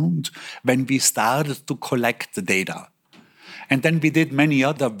around when we started to collect the data. And then we did many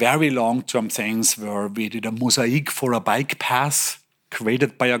other very long-term things where we did a mosaic for a bike path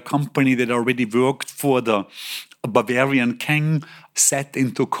created by a company that already worked for the Bavarian king, set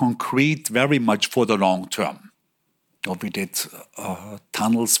into concrete very much for the long term. Or we did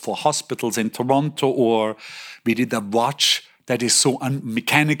tunnels for hospitals in Toronto, or we did a watch that is so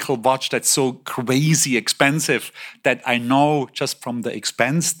mechanical watch that's so crazy expensive that I know just from the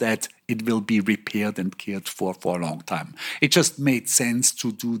expense that it will be repaired and cared for a long time. It just made sense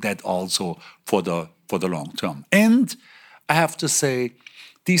to do that also for the long term. And I have to say,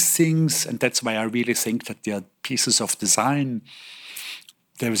 these things, and that's why I really think that they are pieces of design,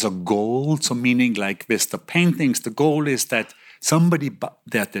 there is a goal. So meaning like with the paintings, the goal is that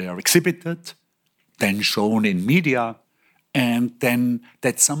that they are exhibited, then shown in media, and then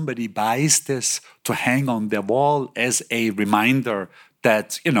that somebody buys this to hang on their wall as a reminder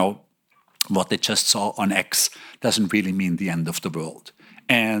that, what they just saw on X doesn't really mean the end of the world.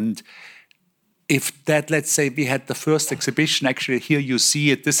 And if that, let's say we had the first exhibition, actually here you see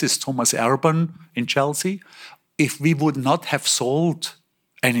it, this is Thomas Urban in Chelsea. If we would not have sold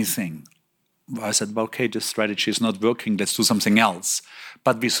anything, I said, well, okay, this strategy is not working, let's do something else.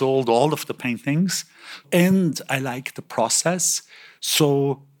 But we sold all of the paintings, and I liked the process,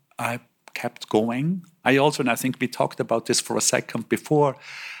 so I kept going. I also, and I think we talked about this for a second before,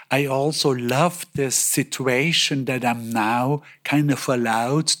 I also love this situation that I'm now kind of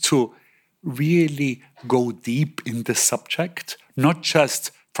allowed to really go deep in the subject, not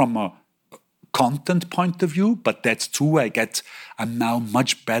just from a content point of view, but that's true. I'm now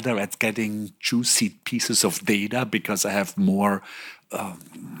much better at getting juicy pieces of data because I have more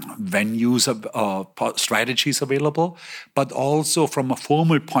venues, strategies available, but also from a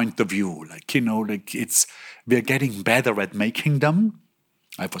formal point of view, we're getting better at making them.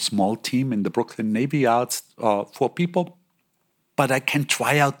 I have a small team in the Brooklyn Navy Yards, 4 people. But I can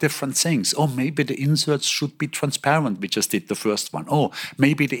try out different things. Oh, maybe the inserts should be transparent. We just did the first one. Oh,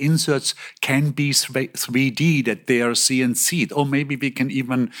 maybe the inserts can be 3D, that they are CNC'd. Oh, maybe we can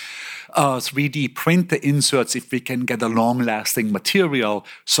even 3D print the inserts if we can get a long-lasting material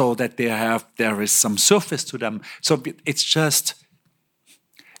so that there is some surface to them. So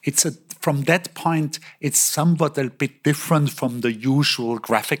from that point, it's somewhat a bit different from the usual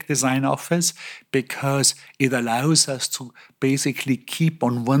graphic design office because it allows us to basically keep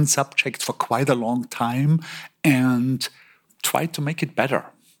on one subject for quite a long time and try to make it better.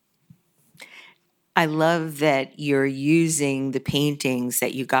 I love that you're using the paintings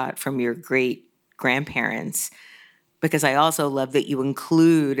that you got from your great-grandparents, because I also love that you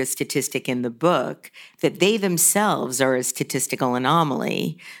include a statistic in the book that they themselves are a statistical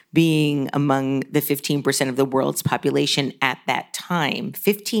anomaly, being among the 15% of the world's population at that time.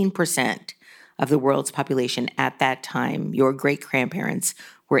 15% of the world's population at that time, your great-grandparents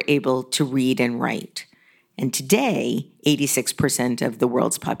were able to read and write. And today, 86% of the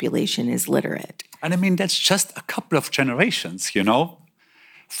world's population is literate. And I mean, that's just a couple of generations,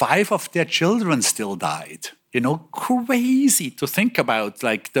 5 of their children still died. Crazy to think about.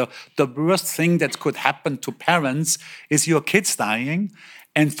 Like the worst thing that could happen to parents is your kids dying.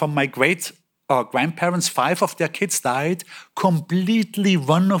 And from my great-grandparents, 5 of their kids died completely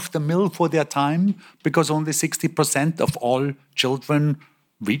run-of-the-mill for their time because only 60% of all children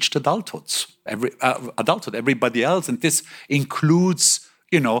reached adulthood. Everybody else. And this includes,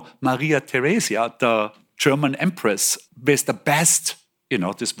 Maria Theresia, the German empress, with the best,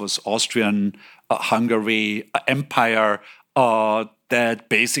 this was Austrian Hungary empire that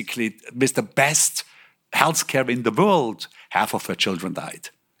basically with the best healthcare in the world, half of her children died.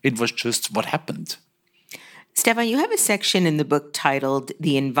 It was just what happened. Stefan, you have a section in the book titled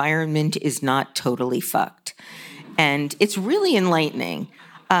 "The Environment is Not Totally Fucked." And it's really enlightening.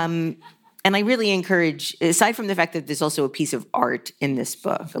 And I really encourage, aside from the fact that there's also a piece of art in this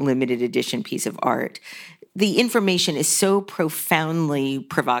book, a limited edition piece of art, the information is so profoundly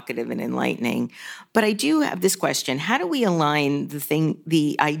provocative and enlightening. But I do have this question. How do we align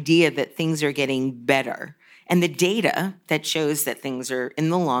the idea that things are getting better and the data that shows that things are in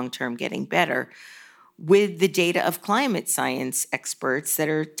the long term getting better with the data of climate science experts that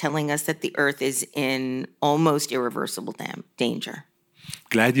are telling us that the Earth is in almost irreversible danger?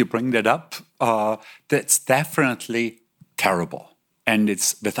 Glad you bring that up. That's definitely terrible. And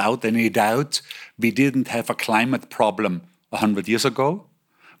it's without any doubt, we didn't have a climate problem 100 years ago.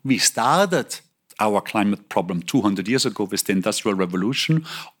 We started our climate problem 200 years ago with the Industrial Revolution.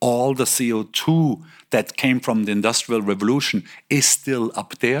 All the CO2 that came from the Industrial Revolution is still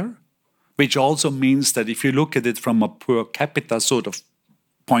up there, which also means that if you look at it from a per capita sort of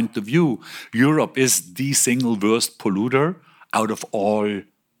point of view, Europe is the single worst polluter out of all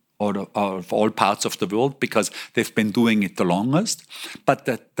parts of the world because they've been doing it the longest. But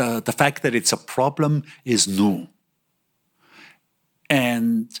the fact that it's a problem is new.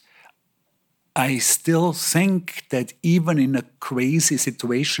 And I still think that even in a crazy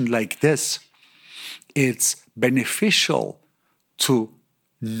situation like this, it's beneficial to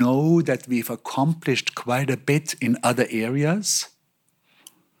know that we've accomplished quite a bit in other areas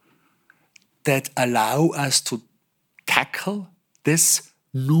that allow us to tackle this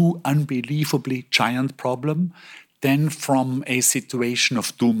new, unbelievably giant problem than from a situation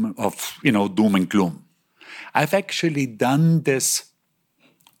of doom and gloom. I've actually done this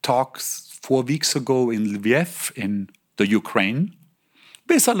talk 4 weeks ago in Lviv, in the Ukraine,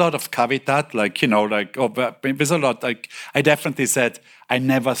 with a lot of caveat, with a lot, I definitely said, I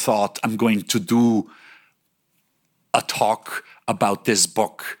never thought I'm going to do a talk about this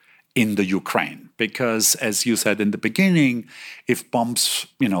book in the Ukraine. Because as you said in the beginning, if bombs,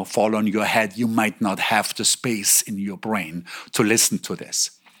 fall on your head, you might not have the space in your brain to listen to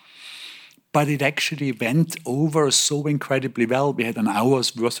this. But it actually went over so incredibly well. We had an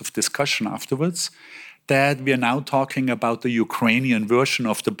hour's worth of discussion afterwards that we are now talking about the Ukrainian version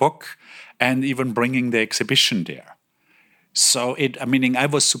of the book and even bringing the exhibition there. So I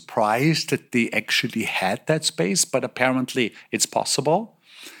was surprised that they actually had that space, but apparently it's possible.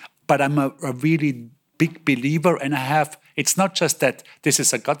 But I'm a really big believer, and it's not just that this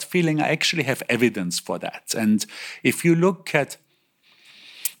is a gut feeling, I actually have evidence for that. And if you look at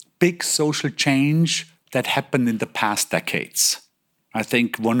big social change that happened in the past decades, I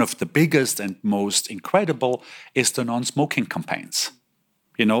think one of the biggest and most incredible is the non-smoking campaigns.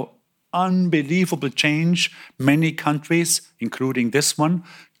 Unbelievable change. Many countries, including this one,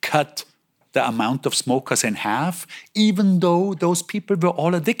 cut the amount of smokers in half, even though those people were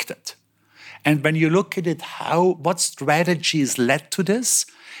all addicted. And when you look at it, what strategies led to this,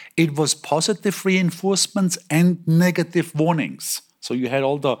 it was positive reinforcements and negative warnings. So you had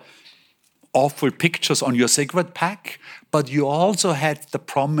all the awful pictures on your cigarette pack, but you also had the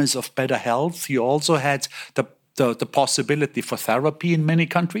promise of better health. You also had the possibility for therapy in many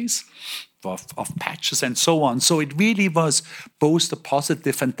countries, of patches and so on. So it really was both the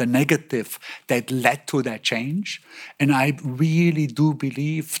positive and the negative that led to that change. And I really do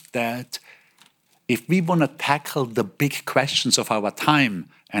believe that if we want to tackle the big questions of our time,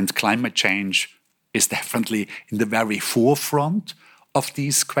 and climate change is definitely in the very forefront of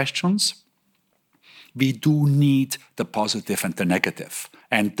these questions, we do need the positive and the negative.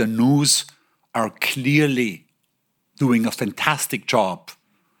 And the news are clearly doing a fantastic job,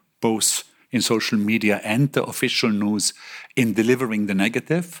 both in social media and the official news, in delivering the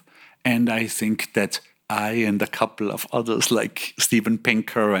negative. And I think that I and a couple of others like Steven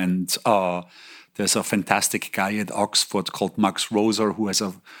Pinker and there's a fantastic guy at Oxford called Max Roser who has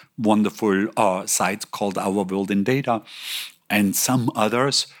a wonderful site called Our World in Data, and some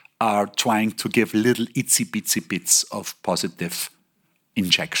others are trying to give little itsy-bitsy bits of positive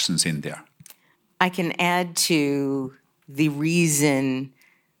injections in there. I can add to the reason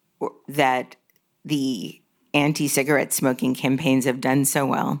that the anti-cigarette smoking campaigns have done so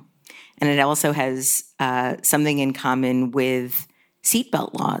well, and it also has something in common with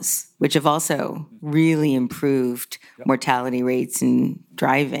seatbelt laws, which have also really improved mortality rates in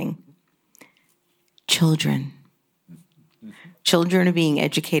driving. Children are being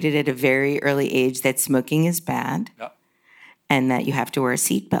educated at a very early age that smoking is bad and that you have to wear a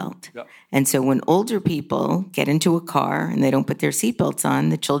seatbelt. And so when older people get into a car and they don't put their seatbelts on,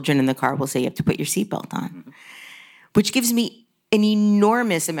 the children in the car will say, you have to put your seatbelt on, which gives me an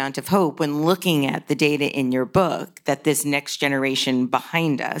enormous amount of hope when looking at the data in your book that this next generation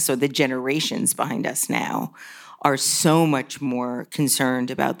behind us, or the generations behind us now, are so much more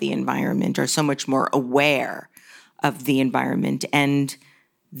concerned about the environment, or so much more aware of the environment and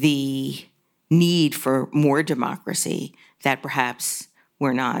the need for more democracy, that perhaps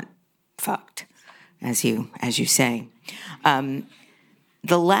we're not fucked, as you say.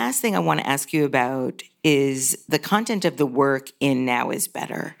 The last thing I want to ask you about is the content of the work in Now is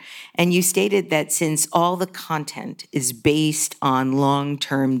Better. And you stated that since all the content is based on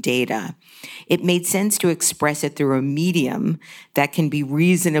long-term data, it made sense to express it through a medium that can be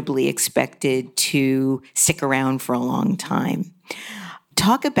reasonably expected to stick around for a long time.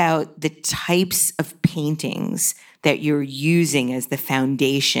 Talk about the types of paintings that you're using as the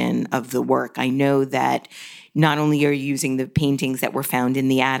foundation of the work. I know that not only are you using the paintings that were found in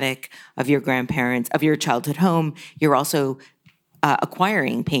the attic of your grandparents, of your childhood home, you're also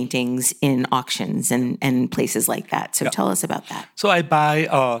acquiring paintings in auctions and places like that. So tell us about that. So I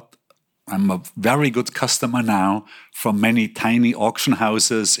buy, I'm a very good customer now from many tiny auction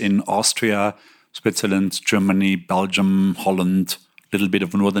houses in Austria, Switzerland, Germany, Belgium, Holland, a little bit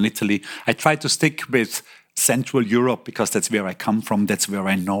of northern Italy. I try to stick with Central Europe because that's where I come from, that's where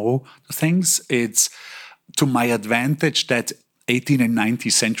I know the things. It's to my advantage that 18th and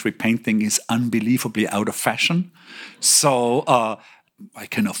 19th century painting is unbelievably out of fashion. So I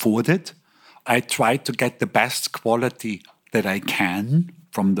can afford it. I try to get the best quality that I can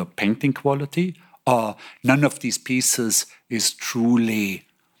from the painting quality. None of these pieces is truly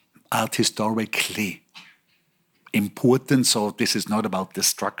art historically important, so this is not about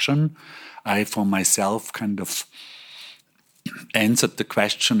destruction. I, for myself, kind of answered the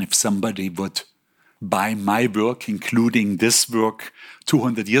question if somebody would buy my work, including this work,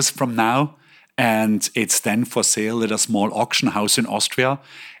 200 years from now, and it's then for sale at a small auction house in Austria,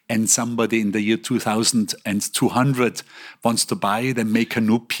 and somebody in the year 2200 wants to buy it and make a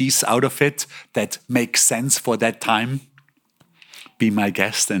new piece out of it that makes sense for that time, be my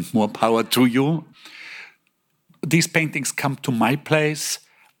guest and more power to you. These paintings come to my place.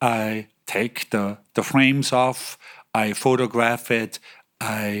 I take the frames off, I photograph it,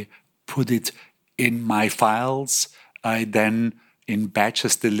 I put it in my files. I then, in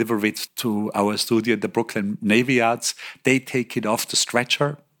batches, deliver it to our studio at the Brooklyn Navy Yards. They take it off the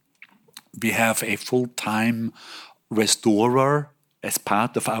stretcher. We have a full-time restorer as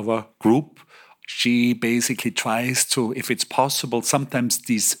part of our group. She basically tries to, if it's possible, sometimes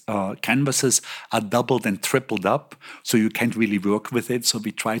these canvases are doubled and tripled up, so you can't really work with it. So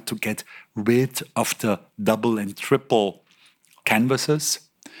we try to get rid of the double and triple canvases.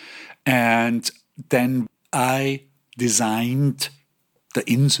 And then I designed the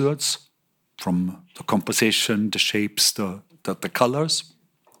inserts from the composition, the shapes, the colors.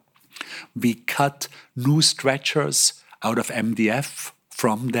 We cut new stretchers out of MDF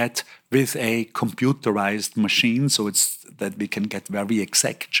from that with a computerized machine, so it's that we can get very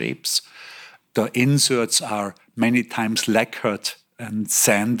exact shapes. The inserts are many times lacquered and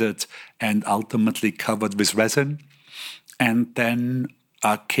sanded and ultimately covered with resin, and then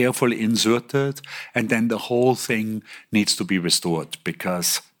are carefully inserted, and then the whole thing needs to be restored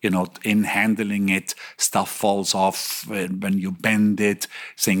because, in handling it, stuff falls off. When you bend it,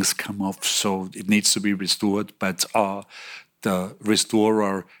 things come off, so it needs to be restored. But the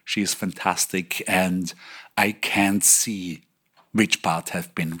restorer, she's fantastic, and I can't see which part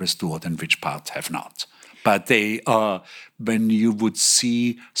have been restored and which part have not. But they, when you would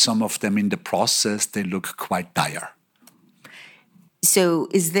see some of them in the process, they look quite dire. So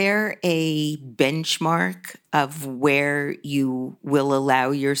is there a benchmark of where you will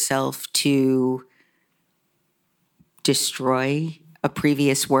allow yourself to destroy a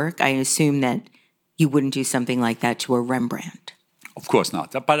previous work? I assume that you wouldn't do something like that to a Rembrandt. Of course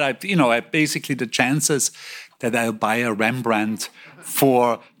not. But, basically the chances that I'll buy a Rembrandt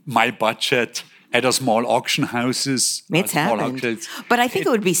for my budget at a small auction houses. It's happened. But I think it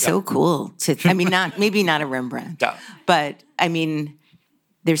would be so cool to, maybe not a Rembrandt, but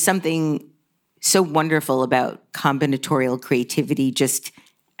there's something so wonderful about combinatorial creativity just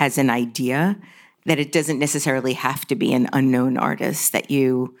as an idea that it doesn't necessarily have to be an unknown artist that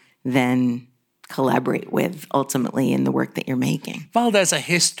you then collaborate with ultimately in the work that you're making. Well, there's a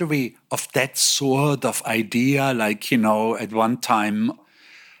history of that sort of idea. Like, at one time,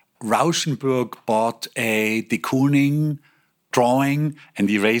 Rauschenberg bought a de Kooning drawing and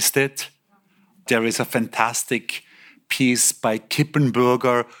erased it. There is a fantastic piece by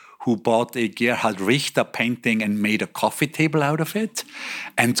Kippenberger who bought a Gerhard Richter painting and made a coffee table out of it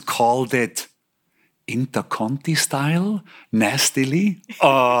and called it Interconti style, nastily.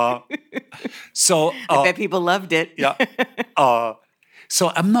 I bet people loved it. Yeah.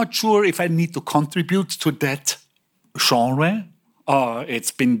 So I'm not sure if I need to contribute to that genre.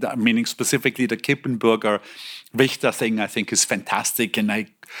 It's been, meaning specifically the Kippenberger Richter thing, I think is fantastic, and I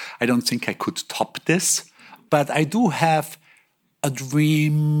don't think I could top this. But I do have a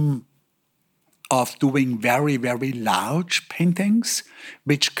dream of doing very, very large paintings,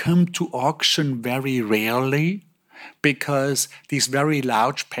 which come to auction very rarely, because these very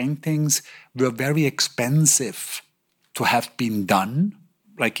large paintings were very expensive to have been done.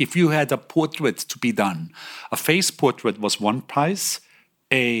 Like if you had a portrait to be done, a face portrait was one price,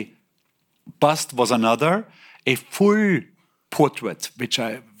 a bust was another, a full portrait, which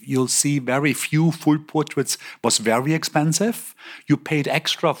you'll see very few full portraits, was very expensive. You paid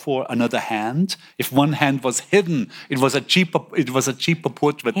extra for another hand. If one hand was hidden, it was a cheaper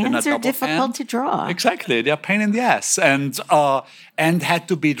portrait than a double hand. Hands are difficult to draw. Exactly, they're a pain in the ass, and had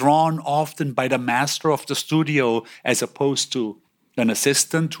to be drawn often by the master of the studio as opposed to an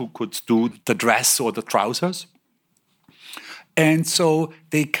assistant who could do the dress or the trousers. And so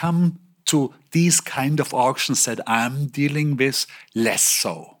they come to these kind of auctions that I'm dealing with less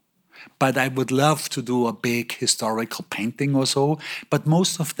so. but I would love to do a big historical painting or so. But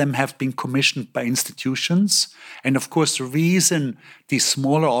most of them have been commissioned by institutions. And of course, the reason these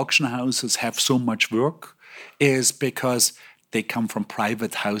smaller auction houses have so much work is because they come from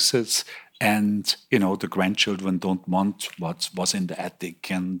private houses. And, the grandchildren don't want what was in the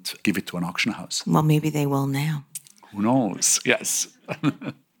attic and give it to an auction house. Well, maybe they will now. Who knows? Yes.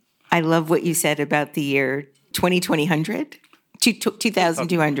 I love what you said about the year 2200. So,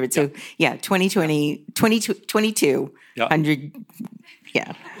 2020, 2200.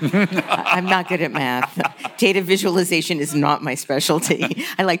 Yeah. I'm not good at math. Data visualization is not my specialty.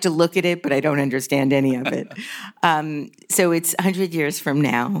 I like to look at it, but I don't understand any of it. So it's 100 years from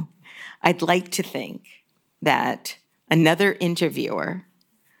now. I'd like to think that another interviewer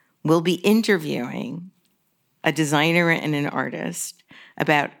will be interviewing a designer and an artist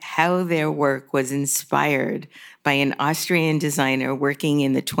about how their work was inspired by an Austrian designer working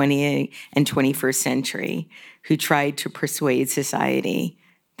in the 20th and 21st century who tried to persuade society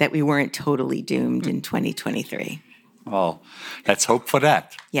that we weren't totally doomed in 2023. Well, let's hope for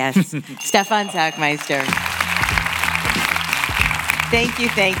that. Yes. Stefan Sagmeister.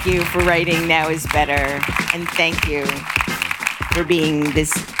 Thank you for writing Now is Better. And thank you for being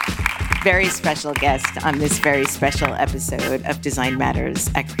this very special guest on this very special episode of Design Matters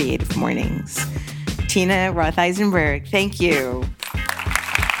at Creative Mornings. Tina Roth-Eisenberg, thank you.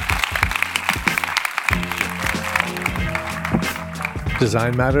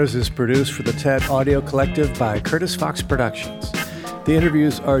 Design Matters is produced for the TED Audio Collective by Curtis Fox Productions. The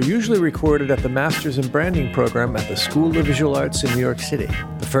interviews are usually recorded at the Masters in Branding program at the School of Visual Arts in New York City,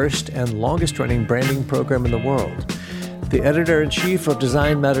 the first and longest-running branding program in the world. The editor-in-chief of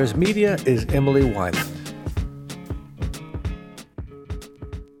Design Matters Media is Emily Weiland.